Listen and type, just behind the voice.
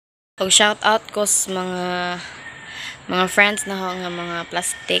Pag shout out ko sa mga friends na ho nga mga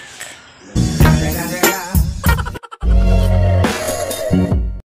plastic.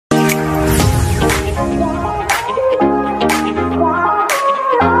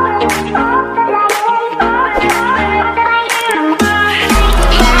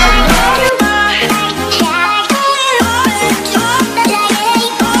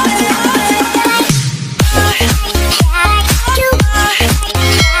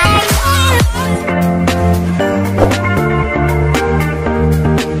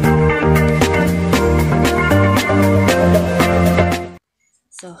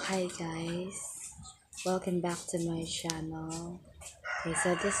 So hi guys, welcome back to my channel. Okay,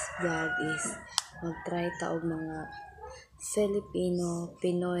 so this vlog is mag-try ta og mga Filipino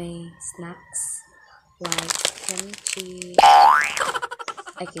Pinoy snacks like kimchi,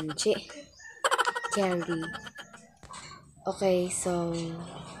 curry. Okay, so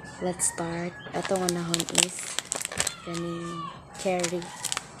let's start. Atong unahon is kaning curry.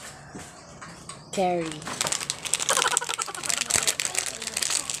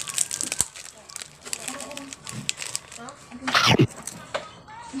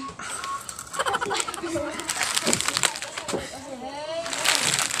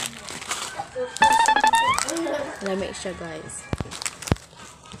 Lamig siya guys.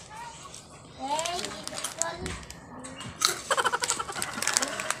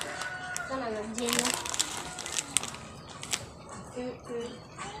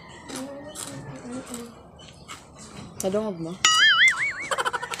 Kadungog mo?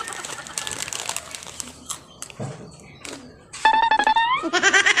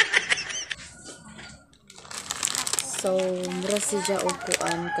 So, mura siya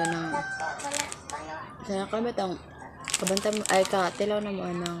upuan ka ng kaya kami itong kabantay mo ay tilaw na mo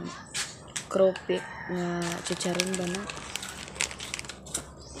ng cropik na chicharon ba na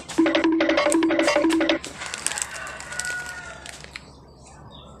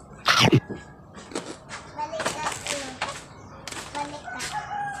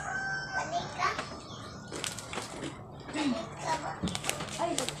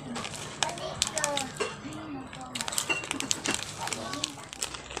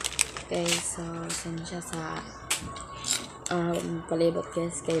okay, so saan siya sa palibot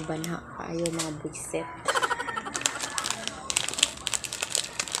guys kay banha kayo mga buisit.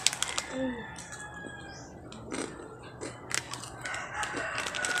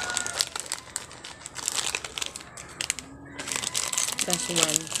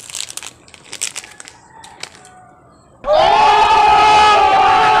 Casual.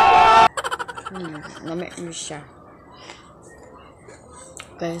 Namit mo siya.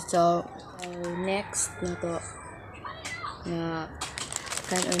 Okay, so next na to na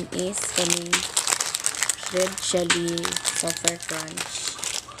kanon is kaning red chili soft crunch.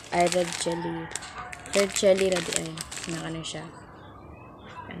 Ay red chili ready ay nakano siya.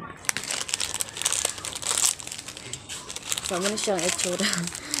 So ano siyang itsura.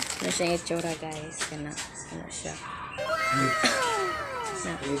 Ano siyang itsura guys. Ano siya.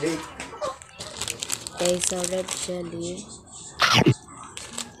 Okay, so red chili.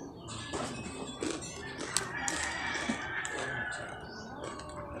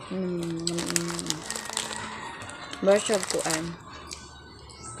 Barshab kuan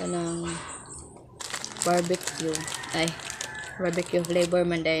kanang barbecue flavor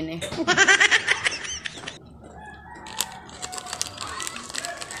man din eh.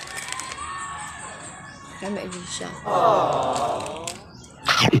 Kami din siya.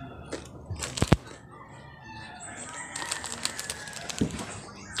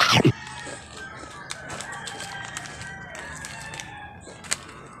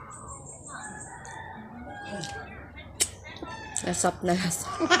 Lasap na lasap.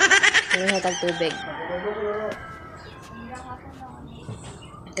 Pero natag tubig.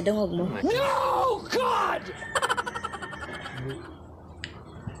 Kadungog mo. No, God!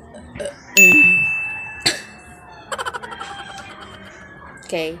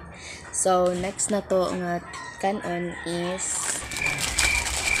 Okay. So, next na to nga kanon is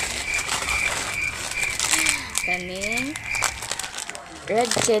kaning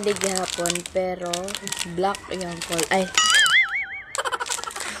red chili gihapon pero black yung call. Ay,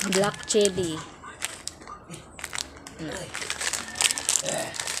 black chili.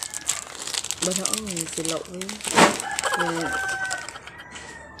 Bana ang sila uy.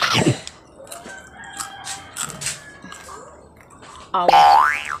 Aw.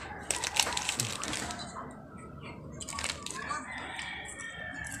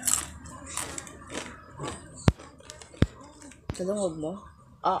 Kadungog mo?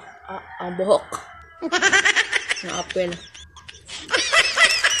 Ang buhok. Ng apple.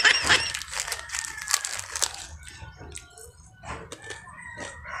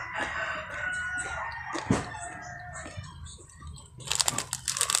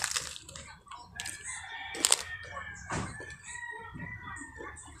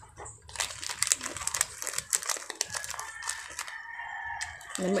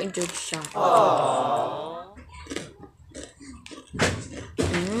 Na-enjoy siya.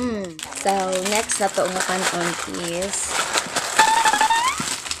 So, next na to nga kanon is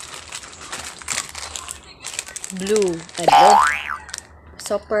blue.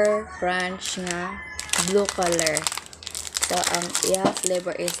 Super crunch nga blue color. So, ang iya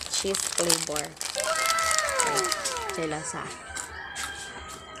flavor is cheese flavor. Okay, lasa.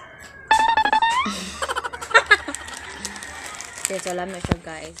 Okay, so alam na siya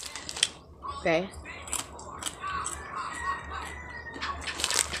guys. Okay.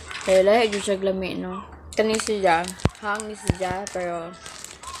 Kaya lahat yung siya glami, no? Kani siya, hang ni siya, pero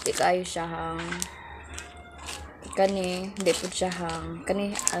di kayo siya hang. Kani, hindi po siya hang.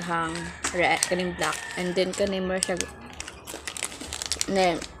 Kani, hang, red, kani black. And then, kani mo siya,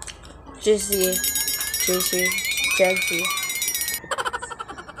 ne, cheesy.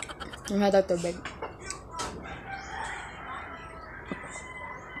 Yung hatag tubig.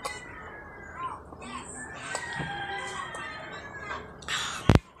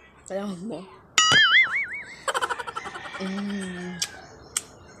 Kailangan mo.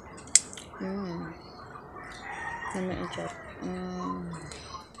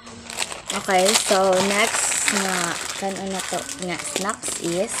 Okay, so next na kanon na to nga snacks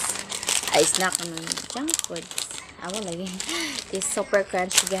is snack naman junk foods. Ako lagi is super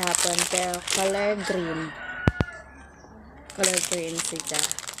crunchy gihapon pero color green siya.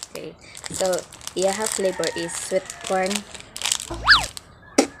 Okay, so iya flavor is sweet corn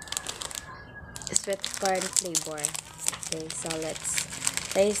flavor. Okay, so let's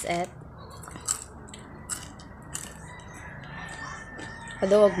taste it.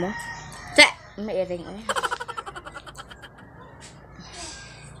 Paduwag mo. Mairing eh.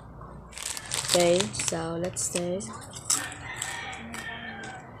 Okay, so let's taste.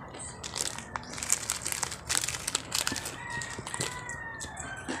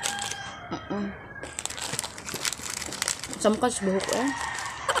 Samkas buhok eh.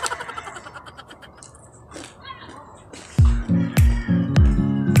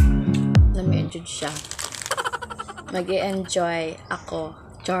 Nami-enjoy siya. Mag-i-enjoy ako.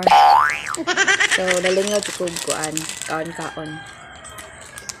 Char. So, dalingaw chukog kuan. Kaon.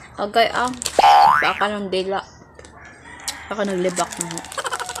 Okay, baka ng dila. Baka naglibak mo.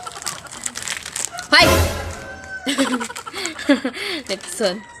 Hay! Next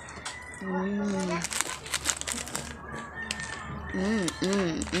one.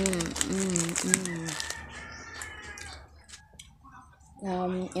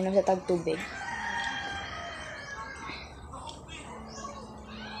 Inom sa tag tubig.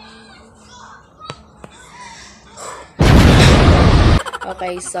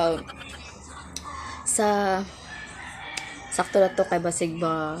 Okay, so sa sakto na to kay basig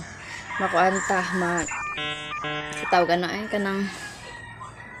ba makuanta tawag na ay kanang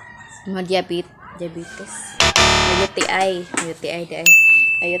diabetes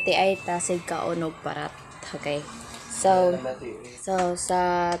UTI tasig kaunog parat. Okay, so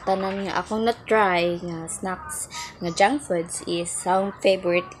sa tanan nga akong na try nga snacks nga junk foods is ang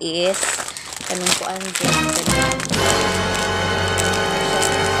favorite is kanang kuan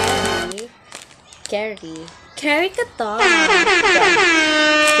Carry ka to.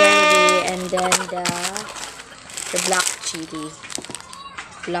 Carry, and then the black chili.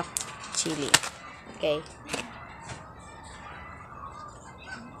 Okay.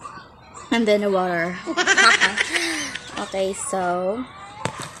 And then the water. Okay, so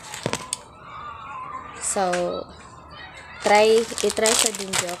i-try sa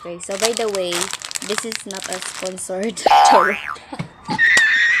din siya. Okay, so by the way, this is not a sponsored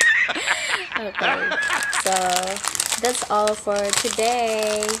Okay, so that's all for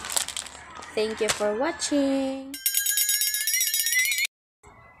today. Thank you for watching.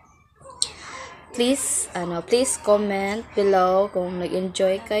 Please comment below kung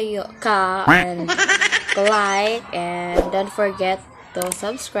nag-enjoy and like, and don't forget to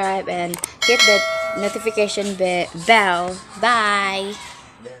subscribe and hit the notification bell. Bye.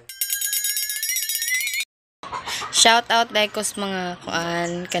 Shout out like kus mga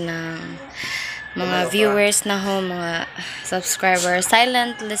kanang mga viewers na ho, mga subscribers,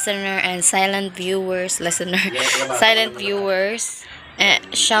 silent listener and silent viewers, silent viewers.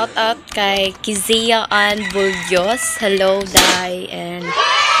 Shout out kay Kizia Ann Bulyos, hello Day, and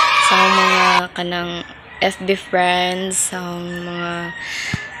sa mga kanang FB friends, sa mga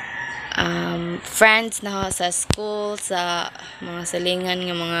friends na ho sa school, sa mga salingan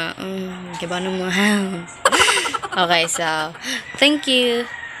nga mga kibano mo. Okay, so thank you,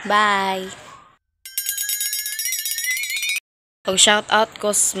 bye. Og shout out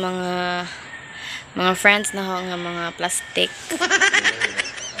ko sa mga friends na ho nga mga plastic.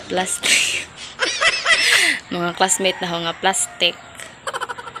 plastic. Mga classmate na ho nga plastic.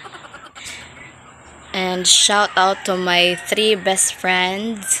 And shout out to my 3 best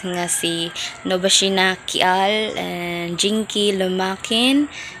friends nga si Nobashina Kial and Jinky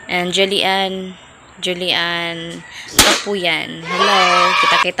Lumakin and Julian Kapuyan. Hello,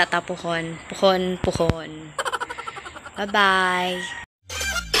 kita-kita tapuhon. Puhon. Bye-bye.